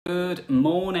Good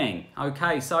morning.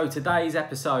 Okay, so today's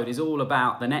episode is all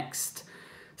about the next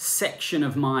section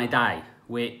of my day,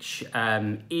 which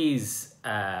is,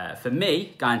 for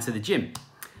me, going to the gym.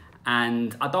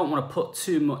 And I don't want to put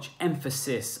too much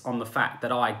emphasis on the fact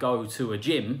that I go to a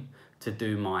gym to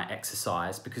do my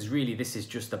exercise, because really this is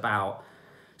just about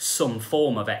some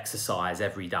form of exercise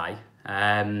every day.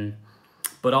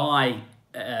 But I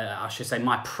should say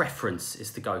my preference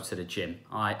is to go to the gym.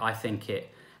 I think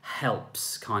it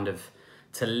helps kind of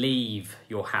to leave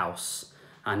your house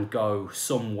and go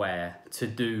somewhere to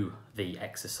do the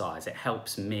exercise. It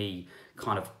helps me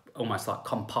kind of almost like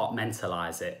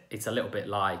compartmentalize it. It's a little bit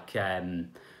like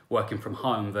working from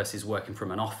home versus working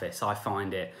from an office. I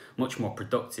find it much more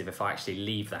productive if I actually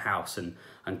leave the house and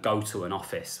go to an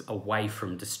office away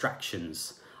from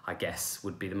distractions, I guess,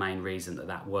 would be the main reason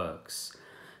that works.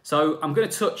 So I'm going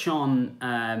to touch on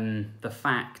the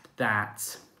fact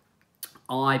that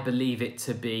I believe it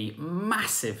to be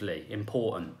massively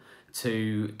important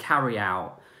to carry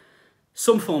out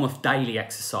some form of daily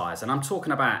exercise. And I'm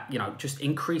talking about, just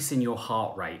increasing your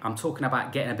heart rate. I'm talking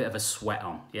about getting a bit of a sweat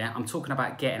on, yeah? I'm talking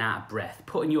about getting out of breath,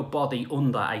 putting your body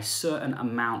under a certain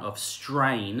amount of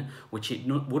strain, which it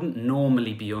wouldn't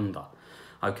normally be under,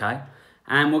 okay?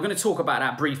 And we're going to talk about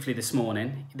that briefly this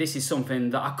morning. This is something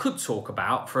that I could talk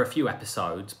about for a few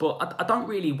episodes, but I don't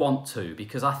really want to,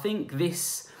 because I think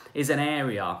this is an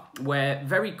area where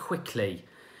very quickly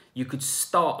you could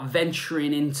start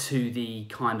venturing into the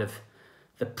kind of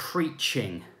the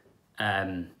preaching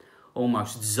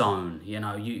almost zone.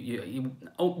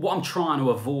 What I'm trying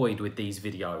to avoid with these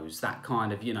videos, that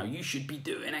kind of, you should be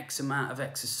doing X amount of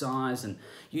exercise and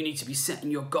you need to be setting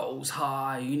your goals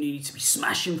high, you need to be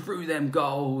smashing through them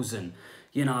goals, and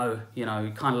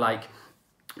kind of like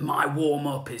my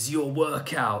warm-up is your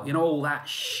workout, all that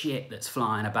shit that's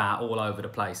flying about all over the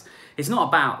place. It's not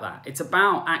about that. It's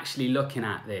about actually looking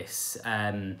at this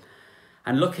and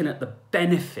looking at the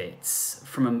benefits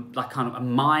from a kind of a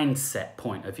mindset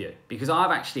point of view. Because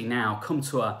I've actually now come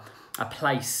to a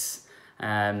place,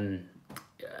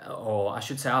 or I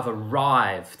should say I've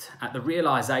arrived at the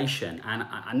realization, and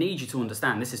I need you to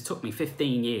understand, this has took me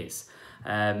 15 years.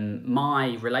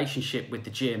 My relationship with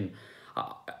the gym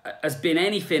has been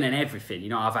anything and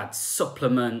everything. I've had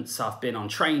supplements, I've been on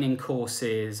training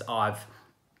courses, I've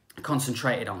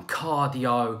concentrated on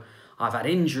cardio, I've had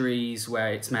injuries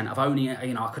where it's meant I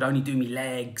could only do my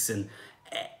legs, and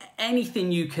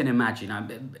anything you can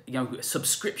imagine.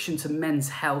 Subscription to Men's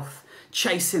Health,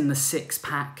 chasing the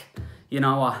six-pack.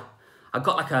 I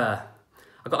got like a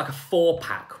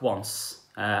 4-pack once.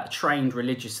 Trained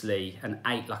religiously and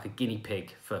ate like a guinea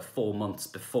pig for 4 months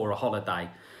before a holiday.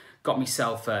 Got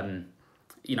myself, a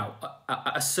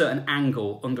certain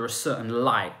angle under a certain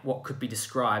light, what could be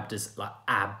described as like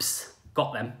abs.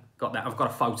 Got that. I've got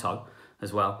a photo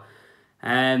as well.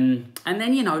 And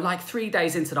then, like 3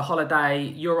 days into the holiday,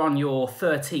 you're on your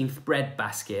 13th bread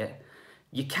basket.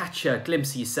 You catch a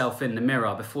glimpse of yourself in the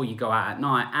mirror before you go out at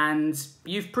night, and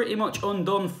you've pretty much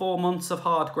undone 4 months of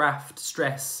hard graft,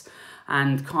 stress,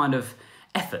 and kind of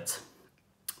effort.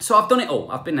 So I've done it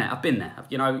all. I've been there.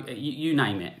 You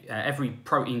name it. Every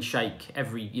protein shake,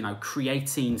 every,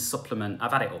 creatine supplement,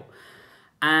 I've had it all.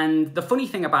 And the funny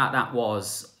thing about that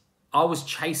was I was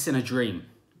chasing a dream.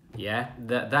 Yeah,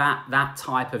 that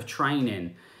type of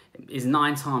training is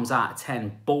 9 times out of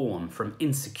 10 born from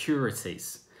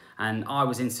insecurities. And I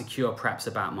was insecure perhaps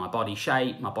about my body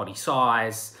shape, my body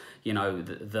size,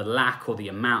 the lack or the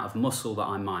amount of muscle that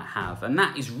I might have. And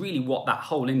that is really what that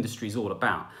whole industry is all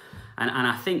about. And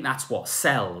I think that's what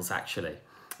sells, actually.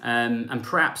 And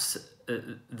perhaps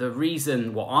the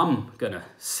reason what I'm going to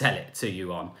sell it to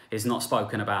you on is not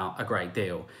spoken about a great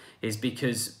deal is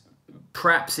because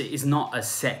perhaps it is not as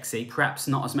sexy, perhaps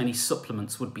not as many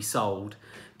supplements would be sold,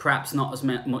 perhaps not as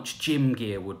much gym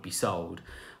gear would be sold.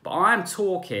 But I'm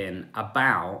talking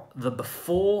about the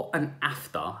before and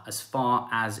after as far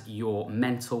as your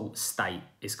mental state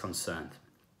is concerned.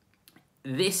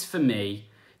 This, for me,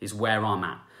 is where I'm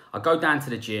at. I go down to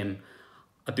the gym,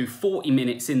 I do 40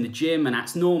 minutes in the gym, and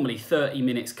that's normally 30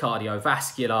 minutes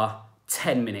cardiovascular,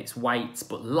 10 minutes weights,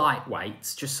 but light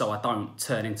weights, just so I don't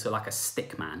turn into like a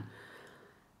stick man.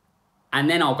 And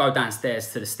then I'll go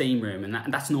downstairs to the steam room,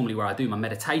 and that's normally where I do my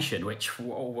meditation, which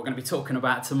we're going to be talking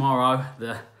about tomorrow,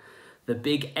 the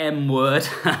big M word,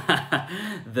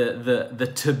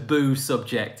 the taboo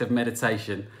subject of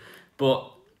meditation.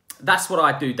 But that's what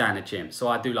I do down the gym. So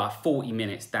I do like 40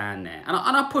 minutes down there. And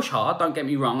I push hard, don't get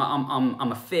me wrong.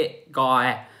 I'm a fit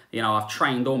guy. I've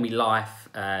trained all my life.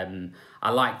 I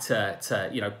like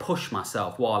to push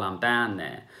myself while I'm down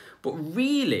there. But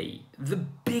really, the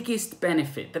biggest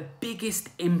benefit, the biggest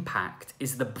impact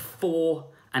is the before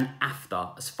and after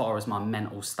as far as my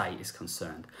mental state is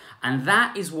concerned. And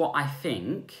that is what I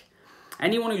think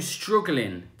anyone who's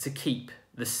struggling to keep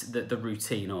the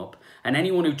routine up, and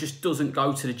anyone who just doesn't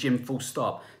go to the gym full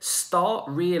stop, start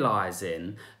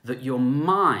realizing that your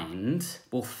mind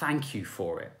will thank you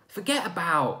for it. Forget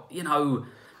about, you know,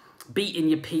 beating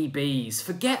your PBs.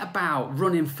 Forget about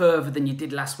running further than you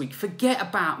did last week. Forget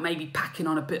about maybe packing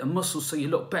on a bit of muscle so you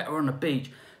look better on the beach.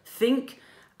 Think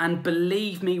and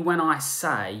believe me when I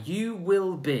say you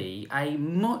will be a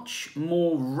much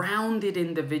more rounded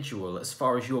individual as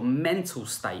far as your mental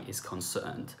state is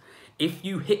concerned if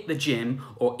you hit the gym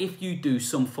or if you do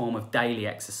some form of daily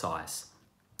exercise.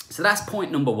 So that's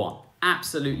point number one.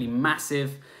 Absolutely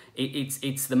massive.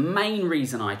 It's the main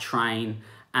reason I train,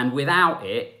 and without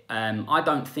it, I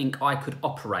don't think I could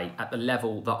operate at the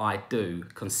level that I do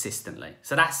consistently.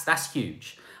 So that's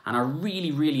huge, and I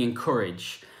really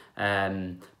encourage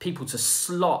people to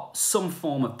slot some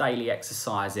form of daily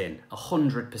exercise in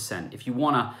 100% if you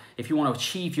wanna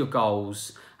achieve your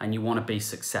goals and you wanna be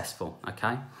successful.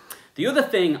 Okay. The other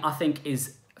thing I think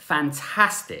is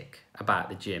fantastic about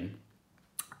the gym,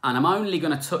 and I'm only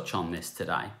going to touch on this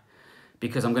today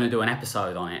because I'm going to do an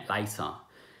episode on it later,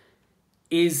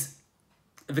 is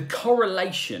the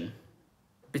correlation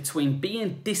between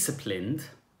being disciplined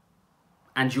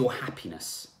and your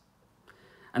happiness.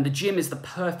 And the gym is the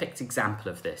perfect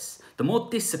example of this. The more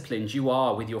disciplined you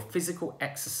are with your physical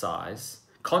exercise,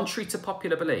 contrary to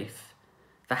popular belief,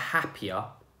 the happier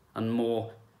and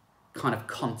more kind of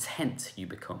content you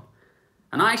become.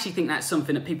 And I actually think that's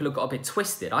something that people have got a bit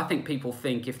twisted. I think people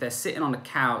think if they're sitting on a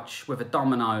couch with a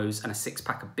Domino's and a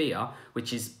 6-pack of beer,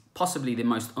 which is possibly the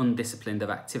most undisciplined of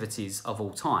activities of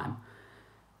all time,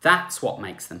 that's what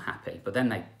makes them happy. But then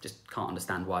they just can't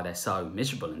understand why they're so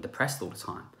miserable and depressed all the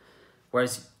time.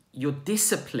 Whereas your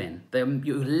discipline,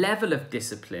 your level of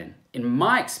discipline, in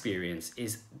my experience,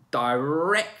 is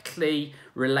directly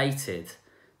related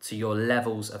to your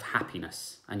levels of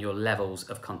happiness and your levels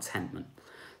of contentment.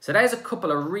 So there's a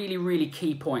couple of really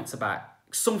key points about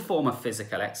some form of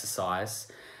physical exercise.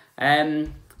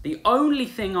 The only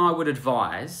thing I would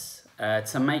advise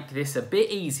to make this a bit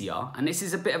easier, and this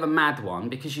is a bit of a mad one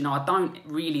because, you know, I don't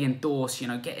really endorse, you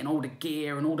know, getting all the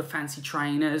gear and all the fancy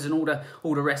trainers and all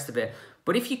the rest of it.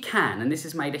 But if you can, and this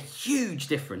has made a huge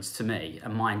difference to me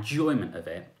and my enjoyment of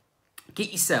it,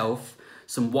 get yourself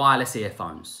some wireless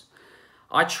earphones.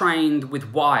 I trained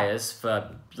with wires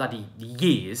for bloody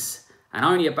years, and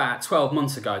only about 12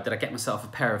 months ago did I get myself a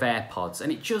pair of AirPods,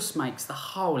 and it just makes the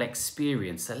whole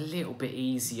experience a little bit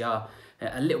easier,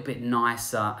 a little bit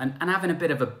nicer, and having a bit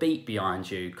of a beat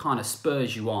behind you kind of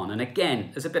spurs you on. And again,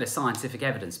 there's a bit of scientific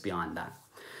evidence behind that.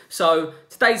 So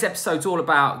today's episode's all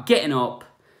about getting up,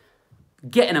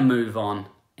 getting a move on,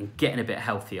 and getting a bit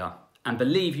healthier. And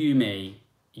believe you me,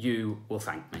 you will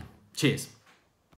thank me. Cheers.